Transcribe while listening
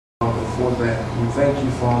for that. We thank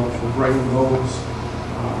you, Father, for bringing those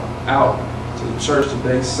out to the church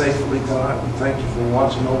today safely, God. We thank you for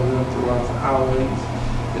watching over them throughout the highways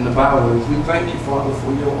and the byways. We thank you, Father,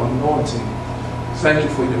 for your anointing. Thank you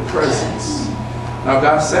for your presence. Now,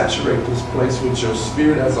 God, saturate this place with your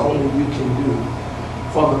spirit as only you can do.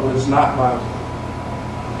 Father, but it's not by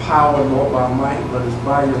power nor by might, but it's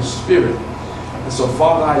by your spirit. And so,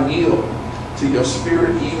 Father, I yield to your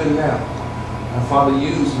spirit even now. And Father,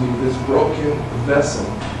 use me, this broken vessel,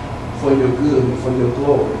 for your good and for your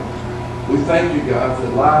glory. We thank you, God,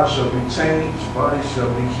 that lives shall be changed, bodies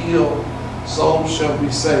shall be healed, souls shall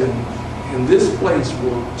be saved. And this place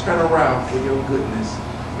will turn around for your goodness.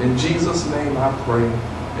 In Jesus' name I pray.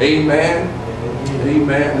 Amen,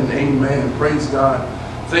 amen, and amen. Praise God.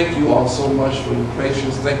 Thank you all so much for your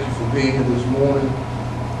patience. Thank you for being here this morning.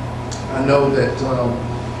 I know that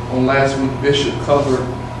on last week, Bishop covered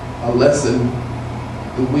a lesson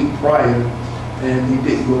the week prior, and he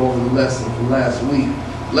didn't go over the lesson for last week.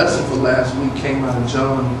 Lesson for last week came out of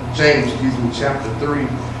James, chapter 3.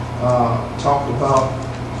 Talked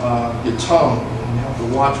about your tongue, and you have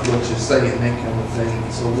to watch what you say and that kind of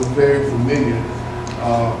thing. So we're very familiar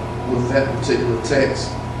with that particular text.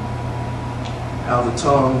 How the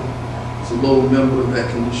tongue is a little member that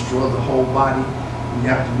can destroy the whole body. You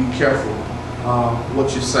have to be careful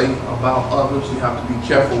what you say about others. You have to be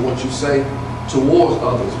careful what you say towards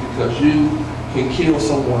others, because you can kill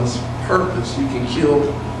someone's purpose. You can kill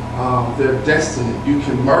their destiny. You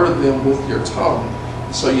can murder them with your tongue.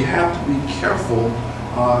 So you have to be careful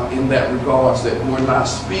in that regards, that we're not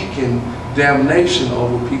speaking damnation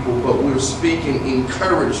over people, but we're speaking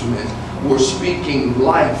encouragement. We're speaking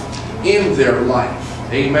life in their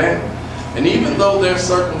life. Amen. And even though their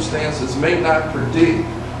circumstances may not predict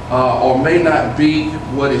or may not be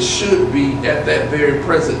what it should be at that very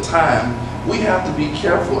present time, we have to be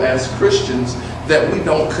careful as Christians that we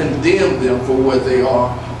don't condemn them for where they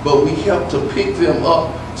are, but we help to pick them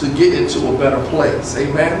up to get into a better place.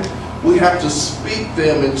 Amen. We have to speak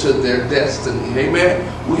them into their destiny. Amen.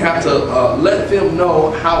 We have to let them know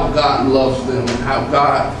how God loves them and how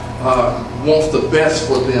God wants the best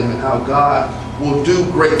for them and how God will do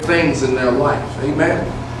great things in their life. Amen.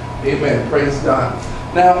 Amen. Praise God.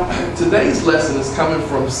 Now, today's lesson is coming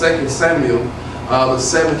from 2 Samuel, the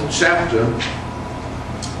 7th chapter,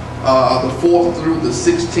 the 4th through the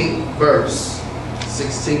 16th verse.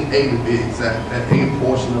 16:8 to be exact, that 8th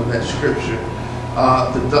portion of that scripture.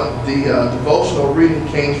 The devotional reading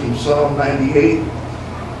came from Psalm 98,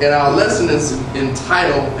 and our lesson is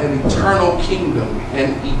entitled An Eternal Kingdom,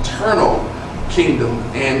 An Eternal Kingdom,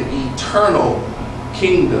 An Eternal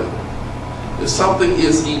Kingdom. If something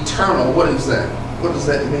is eternal, what is that? What does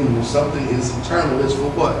that mean? If something is eternal, it's for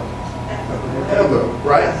what? Forever,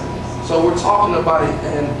 right? So we're talking about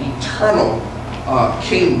an eternal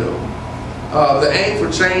kingdom. The aim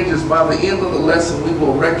for change is by the end of the lesson, we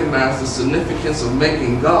will recognize the significance of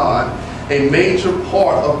making God a major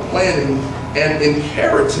part of planning an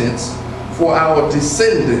inheritance for our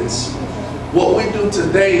descendants. What we do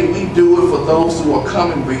today, we do it for those who are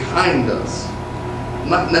coming behind us,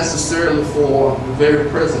 not necessarily for the very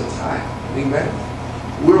present time. Amen.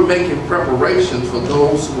 We're making preparations for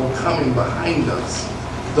those who are coming behind us,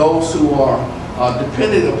 those who are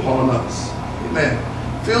dependent upon us. Amen.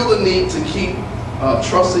 Feel the need to keep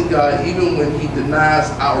trusting God even when He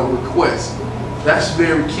denies our request. That's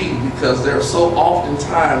very key, because there are so often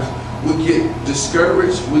times we get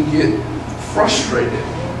discouraged, we get frustrated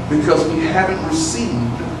because we haven't received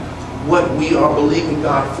what we are believing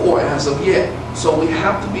God for as of yet. So we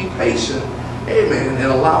have to be patient, amen,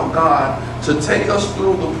 and allow God to take us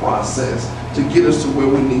through the process to get us to where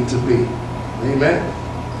we need to be. Amen.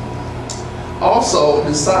 Also,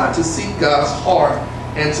 decide to seek God's heart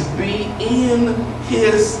and to be in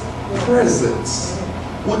His presence,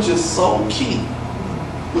 which is so key.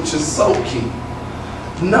 Which is so key.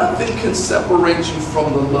 Nothing can separate you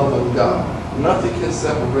from the love of God. Nothing can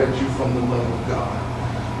separate you from the love of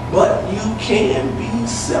God. But you can be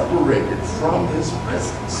separated from His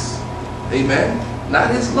presence. Amen.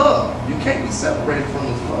 Not His love. You can't be separated from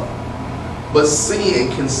His love. But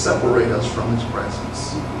sin can separate us from His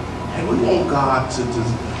presence. And we want God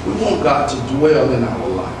to dwell in our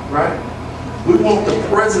life, right? We want the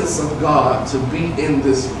presence of God to be in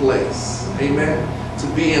this place. Amen. To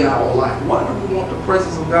be in our life. Why do we want the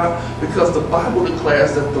presence of God? Because the Bible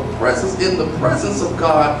declares that in the presence of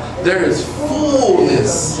God, there is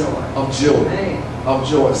fullness of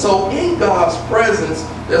joy. So in God's presence,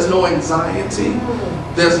 there's no anxiety,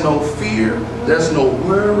 there's no fear, there's no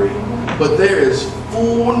worry, but there is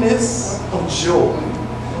fullness of joy.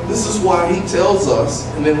 This is why he tells us,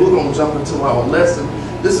 and then we're going to jump into our lesson.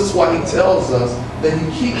 This is why he tells us that he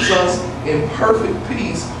keeps us in perfect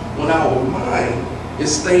peace when our mind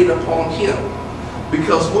is stayed upon him.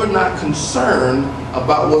 Because we're not concerned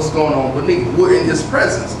about what's going on beneath. We're in his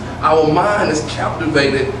presence. Our mind is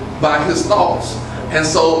captivated by his thoughts. And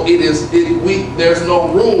so there's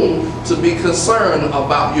no room to be concerned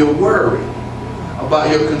about your worry, about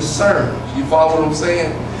your concerns. You follow what I'm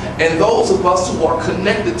saying? And those of us who are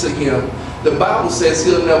connected to him, the Bible says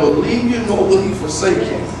he'll never leave you, nor will he forsake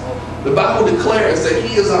you. The Bible declares that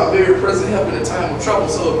he is our very present help in a time of trouble.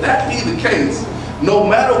 So if that be the case, no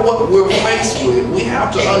matter what we're faced with, we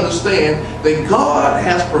have to understand that God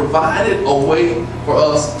has provided a way for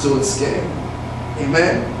us to escape.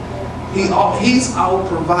 Amen? He's our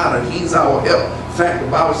provider. He's our help. In fact,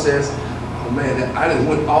 the Bible says, oh man, I didn't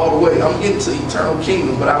went all the way. I'm getting to eternal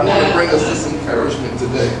kingdom, but I want to bring us this encouragement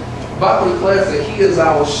today. The Bible declares that he is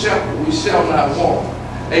our shepherd. We shall not want.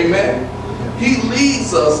 Amen? He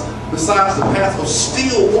leads us besides the path of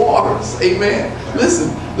still waters. Amen? Listen,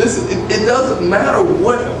 it doesn't matter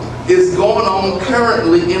what is going on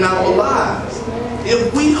currently in our lives.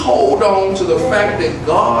 If we hold on to the fact that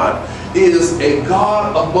God is a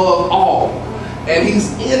God above all, and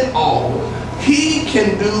he's in all, he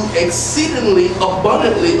can do exceedingly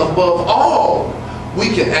abundantly above all we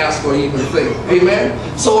can ask or even think.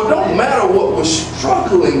 Amen? So it don't matter what we're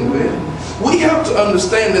struggling with. We have to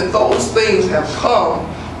understand that those things have come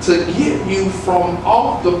to get you from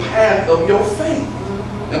off the path of your faith.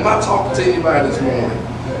 Am I talking to anybody this morning?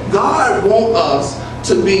 God wants us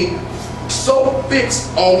to be so fixed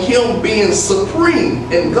on him being supreme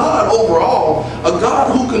and God overall, a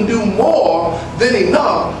God who can do more than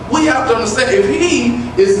enough. We have to understand, if he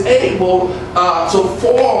is able to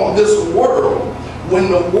form this world when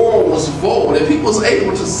the world was void, if he was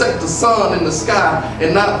able to set the sun in the sky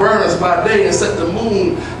and not burn us by day, and set the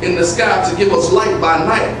moon in the sky to give us light by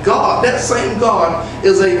night, God, that same God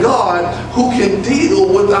is a God who can deal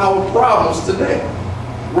with our problems today,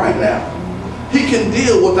 right now. He can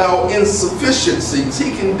deal with our insufficiencies.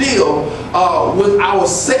 He can deal with our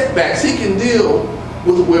setbacks. He can deal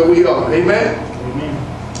with where we are. Amen? Amen.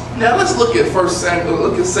 Now let's look at 1 Samuel.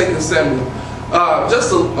 Look at 2 Samuel.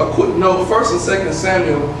 Just a quick note. 1 and 2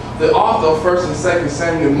 Samuel. The author of 1 and 2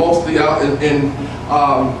 Samuel mostly out is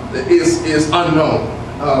unknown.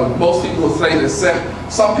 Most people will say that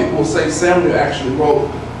some people will say Samuel actually wrote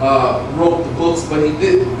the books, but he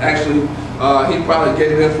didn't actually. He probably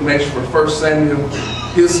gave information for 1 Samuel,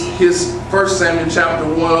 his 1 Samuel chapter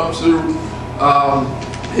 1 up to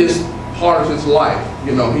his part of his life.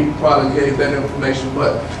 You know, he probably gave that information,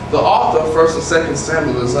 but the author of 1 and 2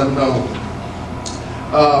 Samuel is unknown.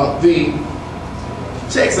 The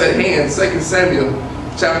text at hand, 2 Samuel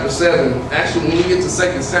chapter 7. Actually, when we get to 2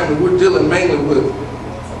 Samuel, we're dealing mainly with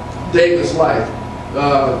David's life.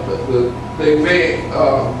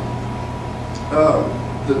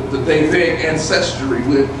 The Davidic ancestry.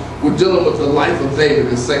 We're dealing with the life of David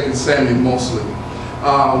in 2 Samuel mostly.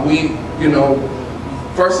 1 and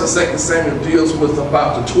 2 Samuel deals with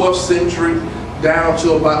about the 12th century down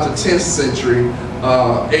to about the 10th century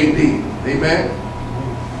AD. Amen?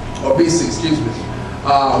 Or BC, excuse me.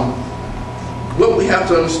 What we have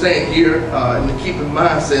to understand here, and to keep in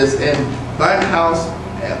mind, says, and thine house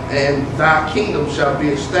and thy kingdom shall be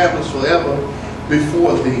established forever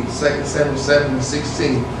before thee. 2 Samuel 7 and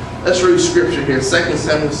 16. Let's read scripture here. 2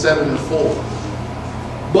 Samuel 7 and 4.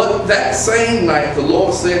 But that same night the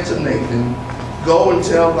Lord said to Nathan, go and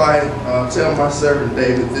tell my servant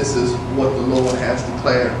David, this is what the Lord has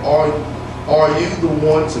declared. Are you the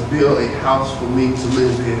one to build a house for me to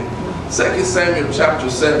live in? 2 Samuel chapter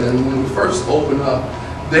 7, when we first open up,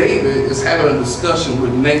 David is having a discussion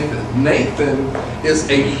with Nathan. Nathan is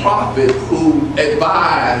a prophet who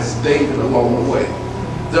advised David along the way.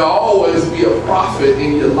 There'll always be a prophet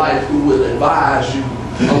in your life who will advise you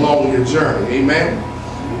along your journey. Amen?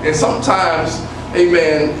 And sometimes,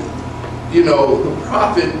 amen, the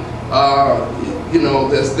prophet,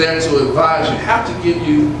 that's there to advise you, have to give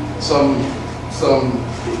you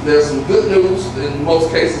there's some good news. In most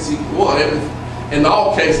cases, in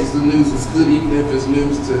all cases, the news is good, even if it's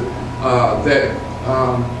news that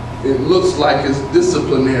it looks like it's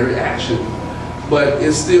disciplinary action, but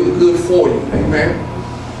it's still good for you. Amen?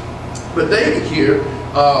 But David here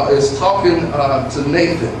is talking to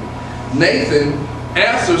Nathan. Nathan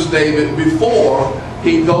answers David before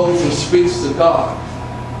he goes and speaks to God.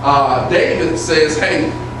 David says,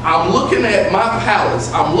 hey, I'm looking at my palace.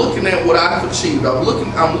 I'm looking at what I've achieved. I'm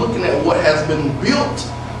looking at what has been built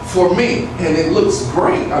for me, and it looks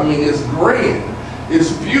great. I mean, it's grand,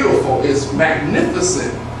 it's beautiful, it's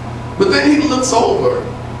magnificent. But then he looks over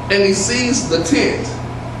and he sees the tent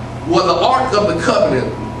where the Ark of the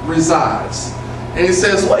Covenant resides. And he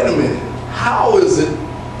says, wait a minute, how is it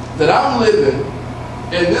that I'm living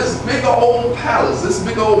in this big old palace, this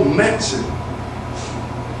big old mansion,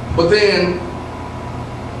 but then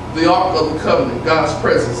the Ark of the Covenant, God's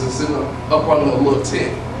presence, is up under a little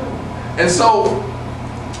tent? And so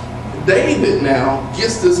David now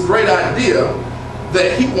gets this great idea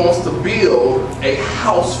that he wants to build a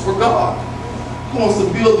house for God. He wants to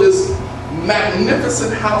build this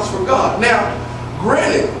magnificent house for God. Now,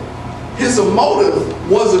 granted, his motive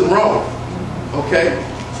wasn't wrong, okay?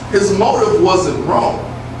 His motive wasn't wrong.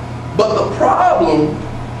 But the problem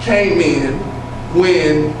came in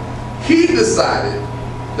when he decided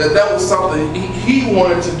that that was something he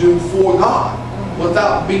wanted to do for God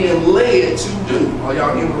without being led to do. Are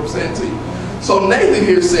y'all hearing what I'm saying to you? So Nathan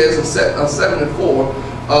here says in 7:4,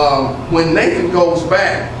 when Nathan goes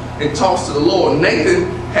back and talks to the Lord, Nathan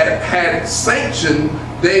had sanctioned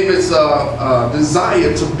David's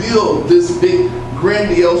desire to build this big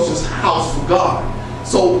grandiose house for God.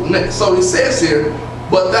 So he says here,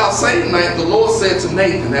 but thou same night the Lord said to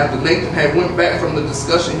Nathan, after Nathan had went back from the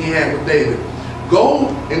discussion he had with David,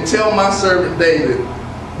 go and tell my servant David,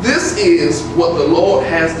 this is what the Lord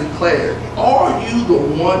has declared. Are you the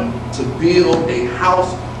one to build a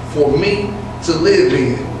house for me to live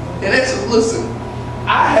in? And essence, listen,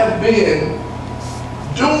 I have been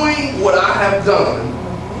doing what I have done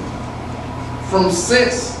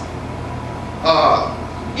since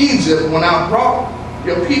Egypt, when I brought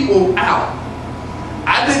your people out.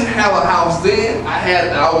 I didn't have a house then. I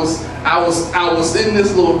was in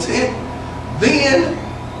this little tent then,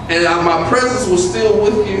 and my presence was still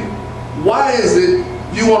with you. Why is it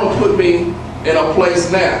you want to put me in a place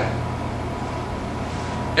now?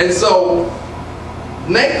 And so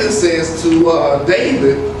Nathan says to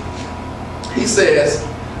David, he says,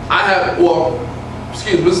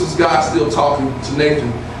 this is God still talking to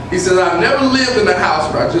Nathan. He says, I've never lived in a house,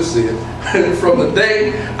 where I just said, from the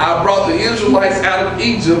day I brought the Israelites out of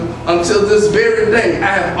Egypt until this very day,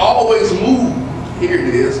 I have always moved, here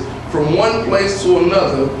it is, from one place to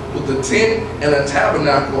another with a tent and a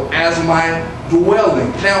tabernacle as my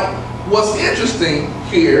dwelling. Now, what's interesting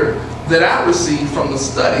here that I received from the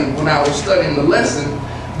study, when I was studying the lesson,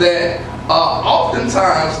 that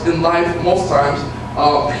oftentimes in life, most times,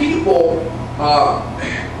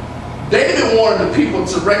 David wanted the people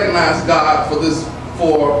to recognize God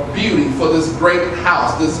for beauty, for this great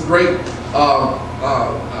house, this great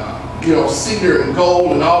cedar and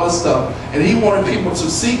gold and all this stuff, and he wanted people to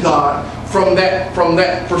see God from that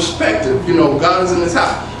perspective. God is in this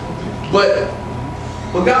house, but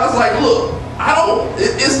God's like, look,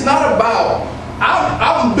 it's not about,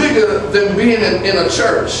 I'm bigger than being in a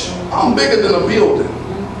church. I'm bigger than a building.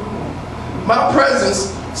 My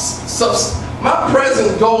presence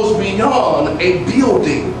goes beyond a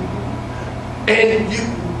building. And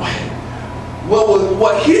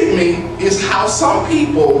what hit me is how some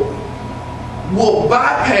people will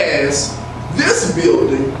bypass this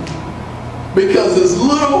building because it's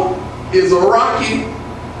little, it's rocky,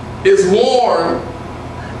 it's worn,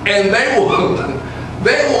 and they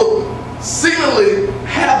will seemingly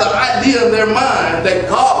have the idea in their mind that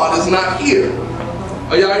God is not here.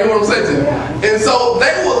 Are y'all hear what I'm saying to you? And so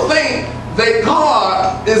they will think that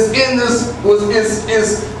God is in this,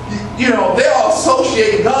 they'll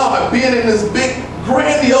associate God being in this big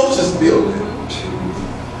grandiose building,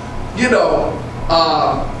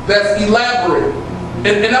 that's elaborate.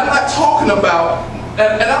 And I'm not talking about,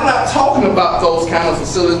 and I'm not talking about those kind of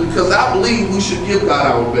facilities, because I believe we should give God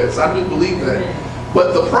our best. I do believe that.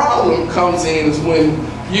 But the problem comes in is when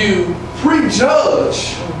you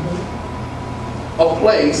prejudge a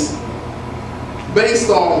place based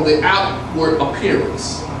on the outward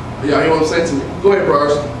appearance. Y'all hear what I'm saying to me? Go ahead,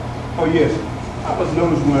 brothers. Oh yes, I was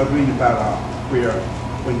noticing when I was reading about where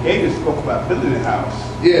when David spoke about building a house.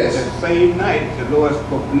 Yes. That same night, the Lord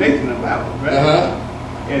spoke to Nathan about it, right?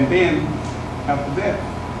 And then after that,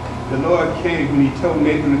 the Lord came when He told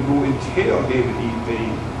Nathan to go and tell David these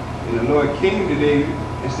things. And the Lord came to David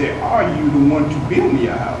and said, "Are you the one to build me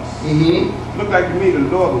a house?" Looked like to me the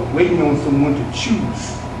Lord was waiting on someone to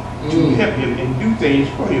choose to help him and do things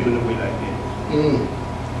for him in a way like that.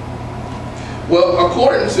 Well,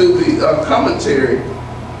 according to the commentary,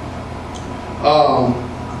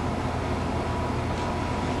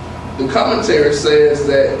 the commentary says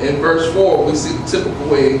that in verse 4 we see the typical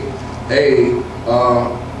way a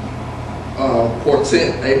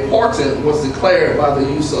portent was declared by the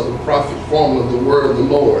use of the prophet form of the word of the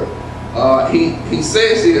Lord. He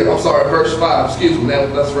says here, I'm sorry, verse 5, excuse me,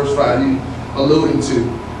 that's verse 5 you alluding to.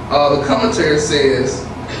 The commentary says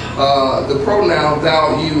the pronoun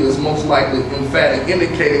thou, you is most likely emphatic,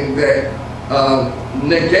 indicating that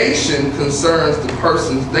negation concerns the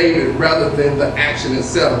persons David rather than the action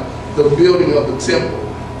itself, the building of the temple.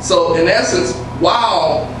 So in essence,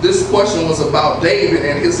 while this question was about David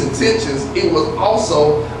and his intentions, it was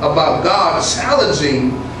also about God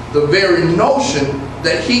challenging the very notion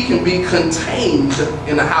that he can be contained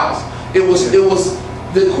in a house.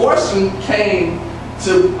 The question came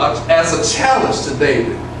to as a challenge to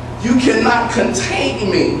David. You cannot contain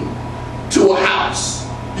me to a house.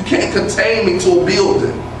 You can't contain me to a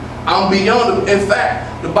building. I'm beyond it. In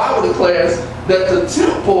fact, the Bible declares that the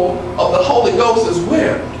temple of the Holy Ghost is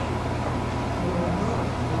where?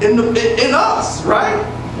 In us, right?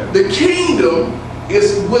 The kingdom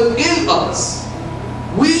is within us.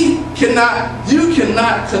 You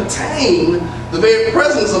cannot contain the very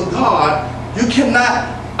presence of God. You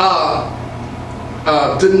cannot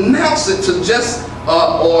denounce it to just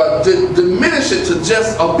or diminish it to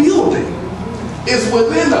just a building. It's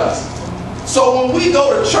within us. So when we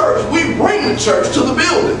go to church, we bring the church to the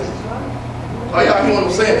building. Are y'all hearing what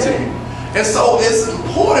I'm saying to you? And so it's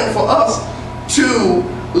important for us to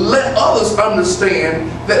let others understand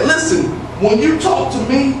that, listen, when you talk to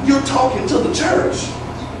me, you're talking to the church.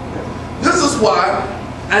 This is why,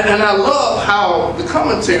 and I love how the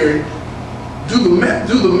commentary do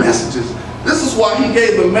the messages. This is why he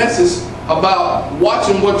gave the message about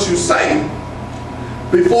watching what you say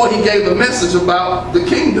before he gave the message about the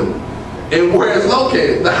kingdom and where it's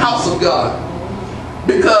located, the house of God.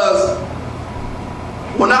 Because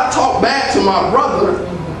when I talk back to my brother,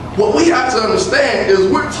 what we have to understand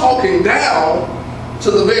is we're talking down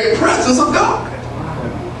to the very presence of God.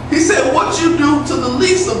 He said, what you do to the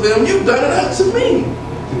least of them, you've done it unto me.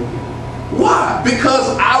 Why?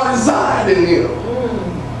 Because I reside in them.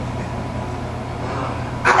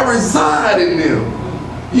 I reside in them.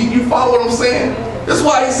 You follow what I'm saying? That's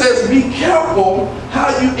why he says, be careful how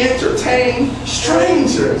you entertain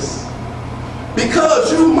strangers.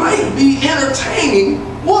 Because you might be entertaining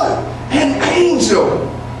what? An angel.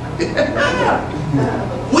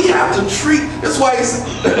 We have to treat, that's why he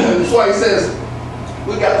says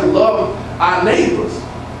we got to love our neighbors.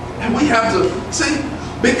 And we have to, see,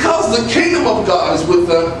 because the kingdom of God is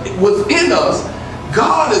within us,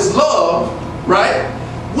 God is love, right?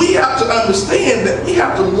 We have to understand that we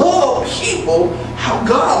have to love people how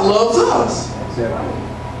God loves us.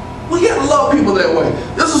 We got to love people that way.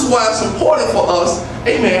 This is why it's important for us,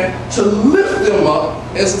 amen, to lift them up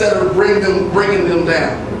instead of bringing them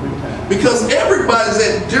down. Because everybody's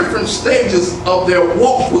at different stages of their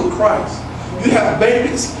walk with Christ. You have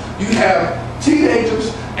babies, you have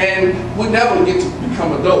teenagers, and we never get to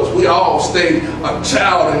become adults. We all stay a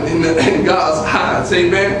child in God's eyes,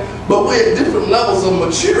 amen? But we're at different levels of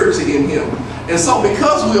maturity in Him. And so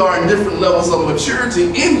because we are in different levels of maturity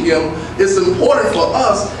in Him, it's important for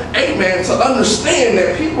us, amen, to understand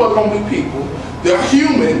that people are going to be people. They're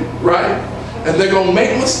human, right? And they're going to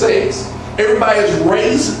make mistakes. Everybody is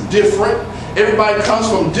raised different. Everybody comes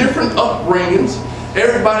from different upbringings.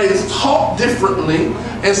 Everybody is taught differently.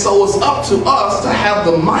 And so it's up to us to have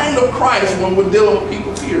the mind of Christ when we're dealing with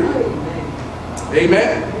people, period.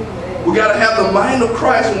 Amen? We got to have the mind of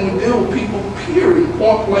Christ when we deal with people, period.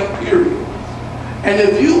 Point blank, period. And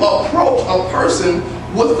if you approach a person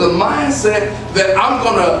with the mindset that I'm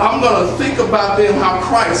gonna think about them how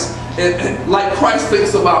Christ, like Christ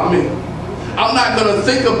thinks about me. I'm not going to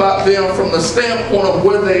think about them from the standpoint of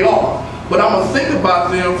where they are, but I'm going to think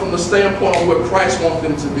about them from the standpoint of where Christ wants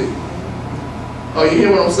them to be. Oh, you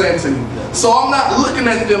hear what I'm saying to you? So I'm not looking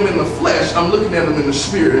at them in the flesh, I'm looking at them in the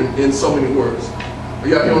spirit in so many words. Are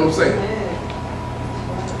y'all hear what I'm saying?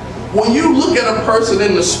 When you look at a person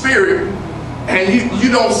in the spirit and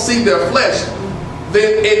you don't see their flesh,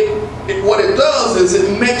 then what it does is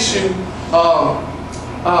it makes you,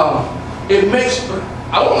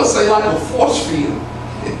 I want to say like a force field.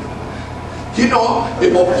 You know,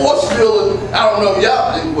 if a force field, I don't know if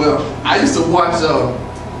y'all, well, I used to watch,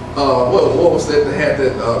 what was that had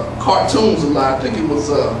that, cartoons a lot. I think it was,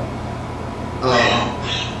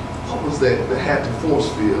 what was that had the force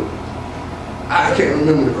field? I can't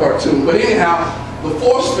remember the cartoon. But anyhow, the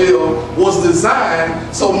force field was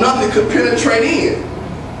designed so nothing could penetrate in.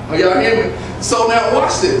 Are y'all hear me? So now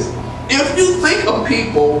watch this. If you think of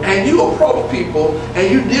people and you approach people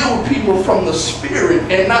and you deal with people from the spirit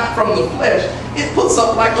and not from the flesh, it puts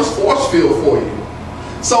up like a force field for you.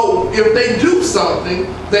 So if they do something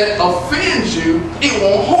that offends you, it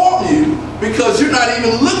won't harm you because you're not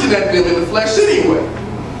even looking at them in the flesh anyway.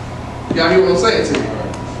 Y'all hear what I'm saying to you?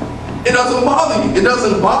 It doesn't bother you. It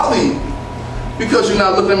doesn't bother you Because you're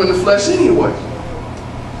not looking at him in the flesh anyway.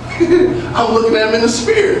 I'm looking at him in the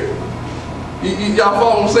spirit. Y'all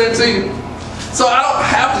follow what I'm saying to you? So I don't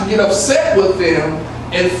have to get upset with them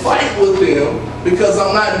and fight with them because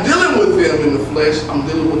I'm not dealing with them in the flesh. I'm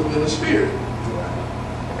dealing with them in the spirit.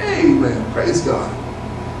 Amen. Praise God.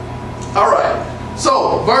 All right.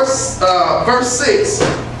 So verse 6.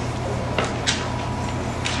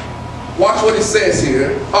 Watch what it says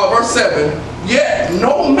here. Verse 7. Yet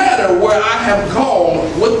no matter where I have gone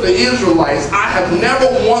with the Israelites, I have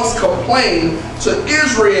never once complained to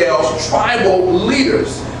Israel's tribal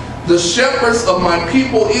leaders, the shepherds of my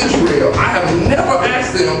people Israel. I have never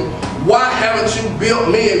asked them, why haven't you built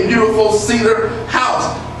me a beautiful cedar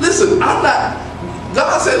house? Listen,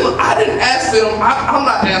 God said, look, I didn't ask them, I'm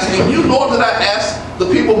not asking you, nor did I ask the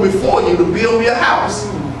people before you to build me a house.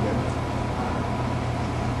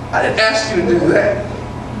 I didn't ask you to do that.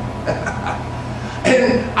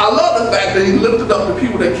 And I love the fact that he lifted up the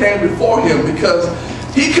people that came before him, because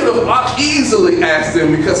he could have easily asked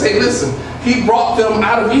them, because, hey, listen, he brought them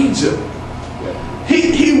out of Egypt.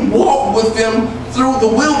 He walked with them through the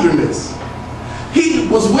wilderness. He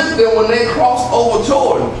was with them when they crossed over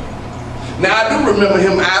Jordan. Now, I do remember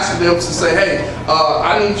him asking them to say, hey,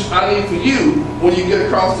 I need for you, when you get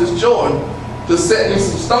across this Jordan, to set me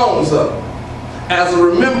some stones up as a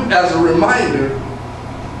reminder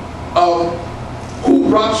of who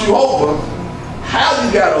brought you over, how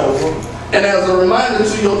you got over, and as a reminder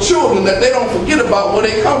to your children that they don't forget about where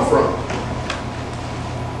they come from.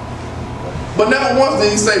 But never once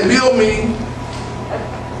did he say, build me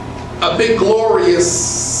a big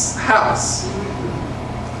glorious house.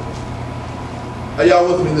 Are y'all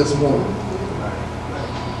with me this morning?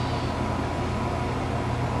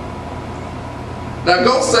 Now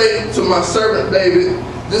go say to my servant David,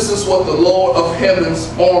 this is what the Lord of heaven's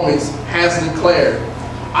armies has declared.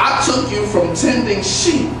 I took you from tending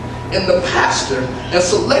sheep in the pasture and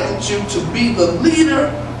selected you to be the leader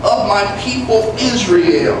of my people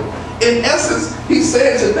Israel. In essence, he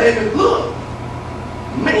said to David, look,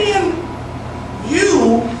 man,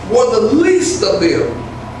 you were the least of them.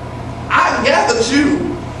 I gathered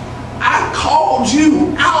you. I called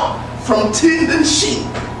you out from tending sheep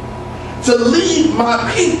to lead my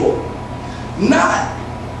people, not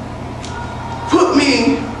put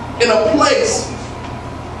me in a place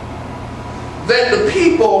that the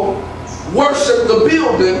people worship the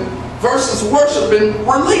building versus worshiping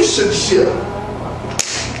relationship.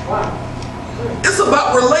 It's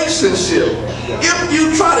about relationship. If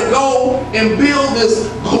you try to go and build this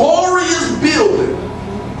glorious building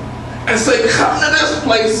and say, come to this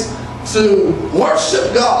place to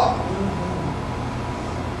worship God,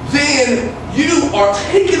 then you are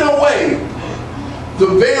taking away the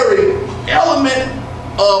very element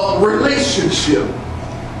of relationship.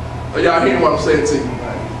 Are y'all hearing what I'm saying to you?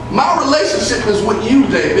 My relationship is with you,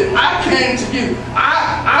 David. I came to you.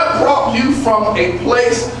 I brought you from a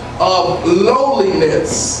place of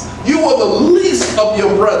lowliness. You were the least of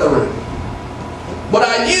your brethren. But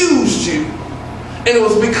I used you. And it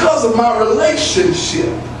was because of my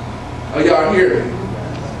relationship. Are y'all hearing me?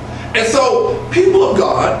 And so, people of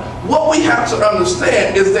God, what we have to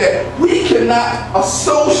understand is that we cannot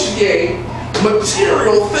associate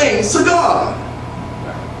material things to God.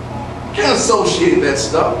 Can't associate that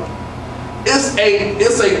stuff.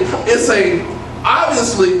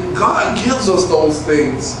 Obviously God gives us those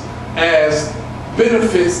things as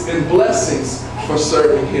benefits and blessings for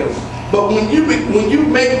serving him. But when you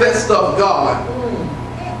make that stuff God,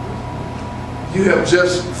 you have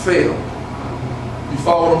just failed. You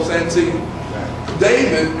follow what I'm saying to you?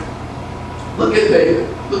 David, look at David.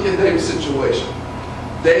 Look at David's situation.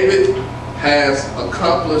 David has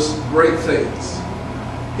accomplished great things.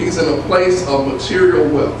 He's in a place of material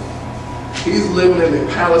wealth. He's living in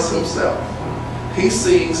a palace himself. He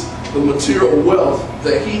sees the material wealth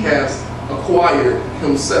that he has acquired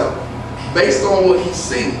himself. Based on what he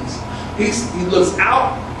sees, he looks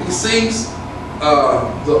out, he sees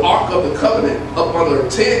the Ark of the Covenant up under a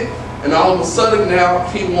tent, and all of a sudden now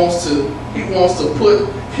he wants to put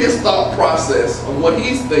his thought process of what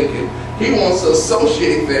he's thinking. He wants to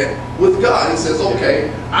associate that with God. He says, okay,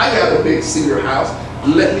 I got a big cedar house.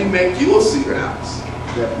 Let me make you a cedar house.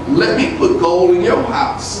 Let me put gold in your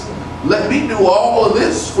house. Let me do all of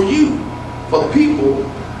this for you, for the people.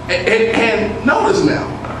 And notice now,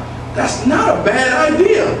 that's not a bad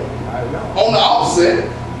idea. On the opposite,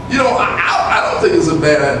 I don't think it's a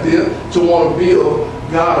bad idea to want to build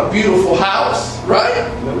God a beautiful house, right?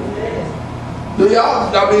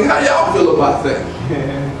 How y'all feel about that?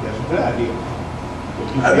 That's a good idea.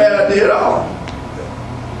 Not a bad idea at all.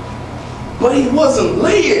 But he wasn't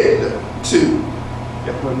led to.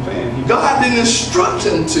 That's what I'm saying. God didn't instruct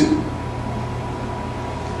him to.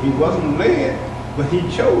 He wasn't led, but he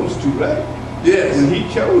chose to, right? Yes. When he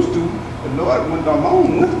chose to, the Lord went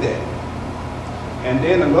along with that. And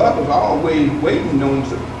then the Lord was always waiting on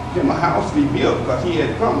him a house to be built, because he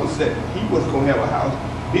had promised that he was going to have a house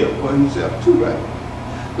built for himself too, right?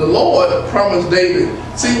 The Lord promised David.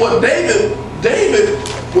 See what David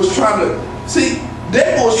was trying to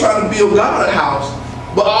build God a house,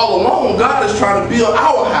 but all along God is trying to build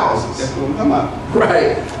our houses. That's what I'm talking about.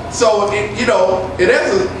 Right. So in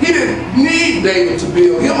essence, he didn't need David to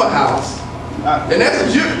build him a house. In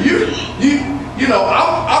essence,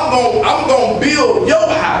 I'm gonna build your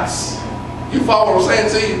house. You follow what I'm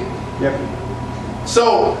saying to you? Yep.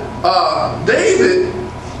 So David,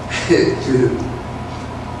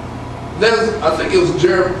 I think it was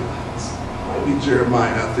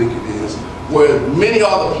Jeremiah, I think it is, where many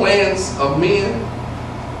are the plans of men.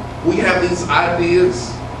 We have these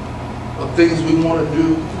ideas of things we want to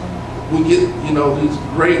do. We get, these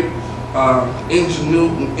great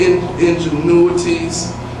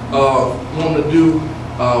ingenuities, want to do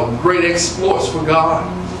great exploits for God.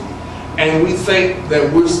 And we think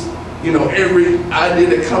that every idea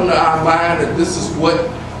that comes to our mind, that this is what,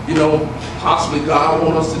 possibly God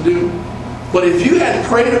wants us to do. But if you hadn't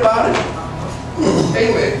prayed about it,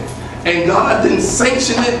 amen, and God didn't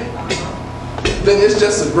sanction it, then it's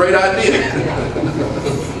just a great idea.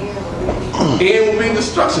 It will be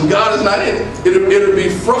destruction. God is not in it. It'll be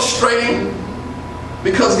frustrating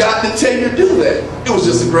because God didn't tell you to do that. It was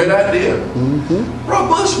just a great idea. Bro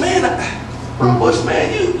Bush, man,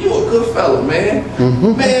 you a good fella, man.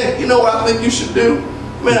 Man, you know what I think you should do?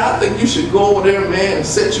 Man, I think you should go over there, man, and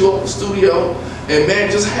set you up a studio, and man,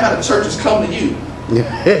 just have the churches come to you.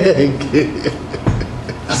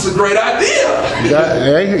 That's a great idea.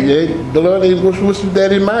 The Lord ain't whispered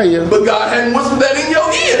that in my ear. But God hadn't whispered that in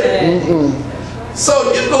your ear.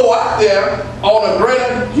 So you go out there on a great,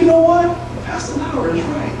 you know what? Pastor Lowery is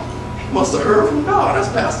right. He must have heard from God. That's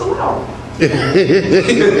Pastor Lowery.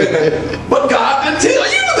 But God didn't tell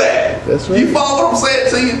you that. That's right. You follow what I'm saying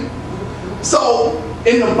to you? So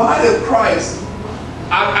in the body of Christ,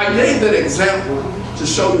 I gave that example to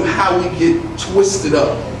show you how we get twisted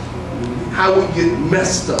up, how we get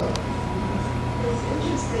messed up. It's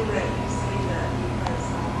interesting that you say that, because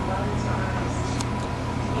a lot of times,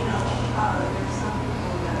 there's some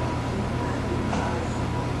people that do that because,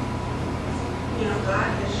 God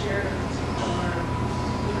has shared a particular,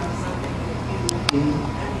 something with you,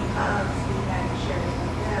 and because He hadn't shared it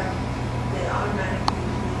with them, they automatically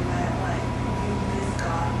feel that, like, you miss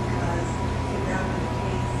God because if that were the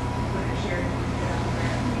case, you would have shared it with them.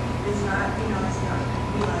 It's not, it's not going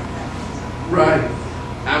to be like that. Right.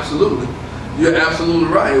 Absolutely. You're absolutely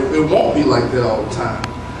right. It won't be like that all the time.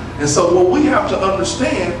 And so what we have to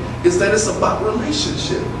understand is that it's about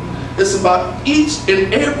relationship. It's about each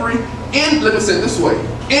and every, let me say it this way,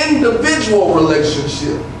 individual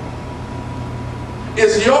relationship.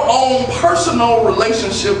 It's your own personal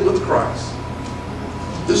relationship with Christ.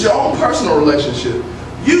 It's your own personal relationship.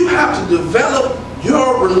 You have to develop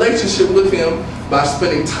your relationship with Him by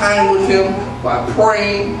spending time with Him, by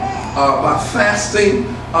praying, by fasting.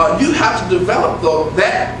 You have to develop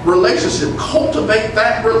that relationship, cultivate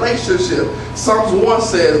that relationship. Psalms 1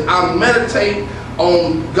 says, I meditate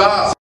on God's